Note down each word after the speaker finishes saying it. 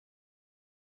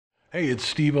Hey, it's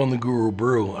Steve on the Guru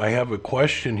Brew. I have a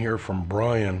question here from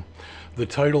Brian. The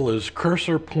title is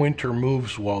Cursor Pointer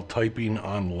Moves While Typing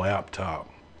on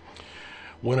Laptop.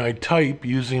 When I type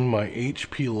using my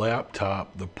HP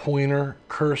laptop, the pointer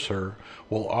cursor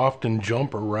will often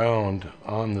jump around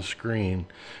on the screen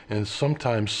and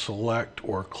sometimes select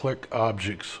or click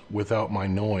objects without my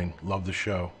knowing. Love the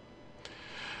show.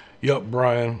 Yep,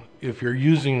 Brian, if you're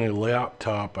using a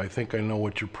laptop, I think I know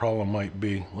what your problem might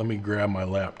be. Let me grab my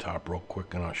laptop real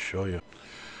quick and I'll show you.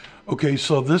 Okay,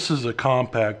 so this is a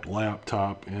compact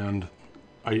laptop and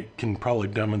I can probably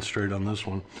demonstrate on this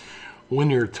one. When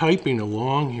you're typing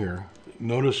along here,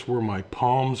 notice where my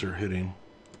palms are hitting.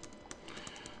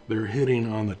 They're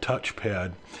hitting on the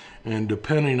touchpad, and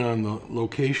depending on the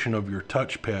location of your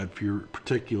touchpad for your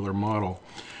particular model,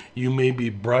 you may be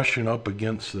brushing up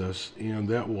against this, and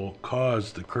that will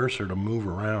cause the cursor to move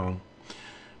around.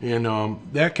 And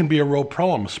that can be a real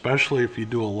problem, especially if you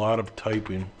do a lot of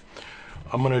typing.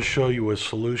 I'm going to show you a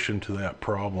solution to that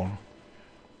problem.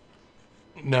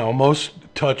 Now,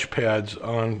 most touchpads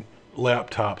on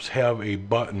laptops have a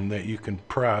button that you can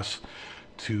press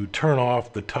to turn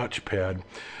off the touchpad.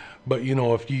 But you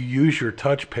know, if you use your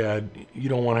touchpad, you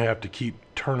don't want to have to keep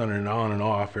turning it on and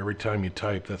off every time you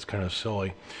type. That's kind of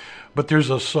silly. But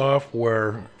there's a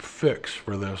software fix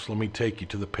for this. Let me take you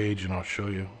to the page and I'll show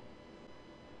you.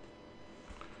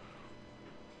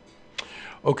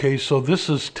 Okay, so this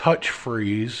is Touch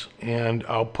Freeze, and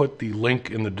I'll put the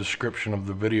link in the description of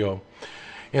the video.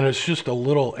 And it's just a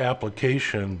little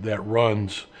application that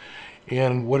runs,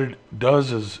 and what it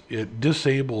does is it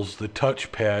disables the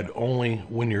touchpad only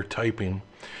when you're typing,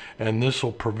 and this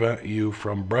will prevent you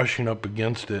from brushing up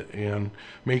against it and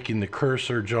making the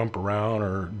cursor jump around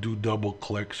or do double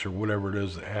clicks or whatever it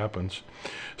is that happens.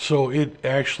 So it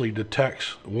actually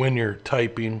detects when you're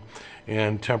typing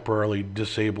and temporarily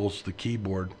disables the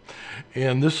keyboard,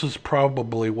 and this is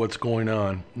probably what's going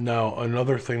on. Now,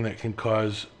 another thing that can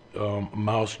cause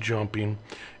mouse jumping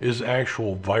is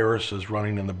actual viruses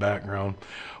running in the background.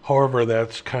 However,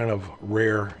 that's kind of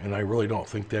rare, and I really don't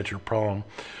think that's your problem.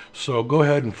 So go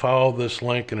ahead and follow this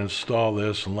link and install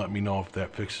this and let me know if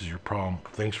that fixes your problem.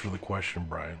 Thanks for the question,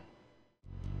 Brian.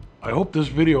 I hope this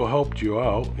video helped you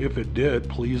out. If it did,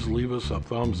 please leave us a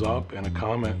thumbs up and a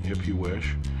comment if you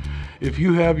wish. If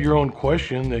you have your own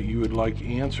question that you would like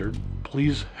answered,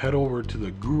 please head over to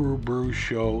the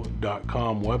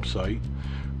gurubrewshow.com website.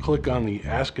 Click on the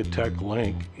Ask a Tech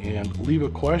link and leave a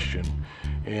question,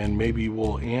 and maybe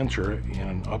we'll answer it in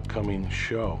an upcoming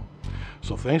show.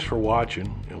 So thanks for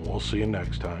watching, and we'll see you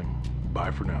next time.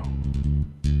 Bye for now.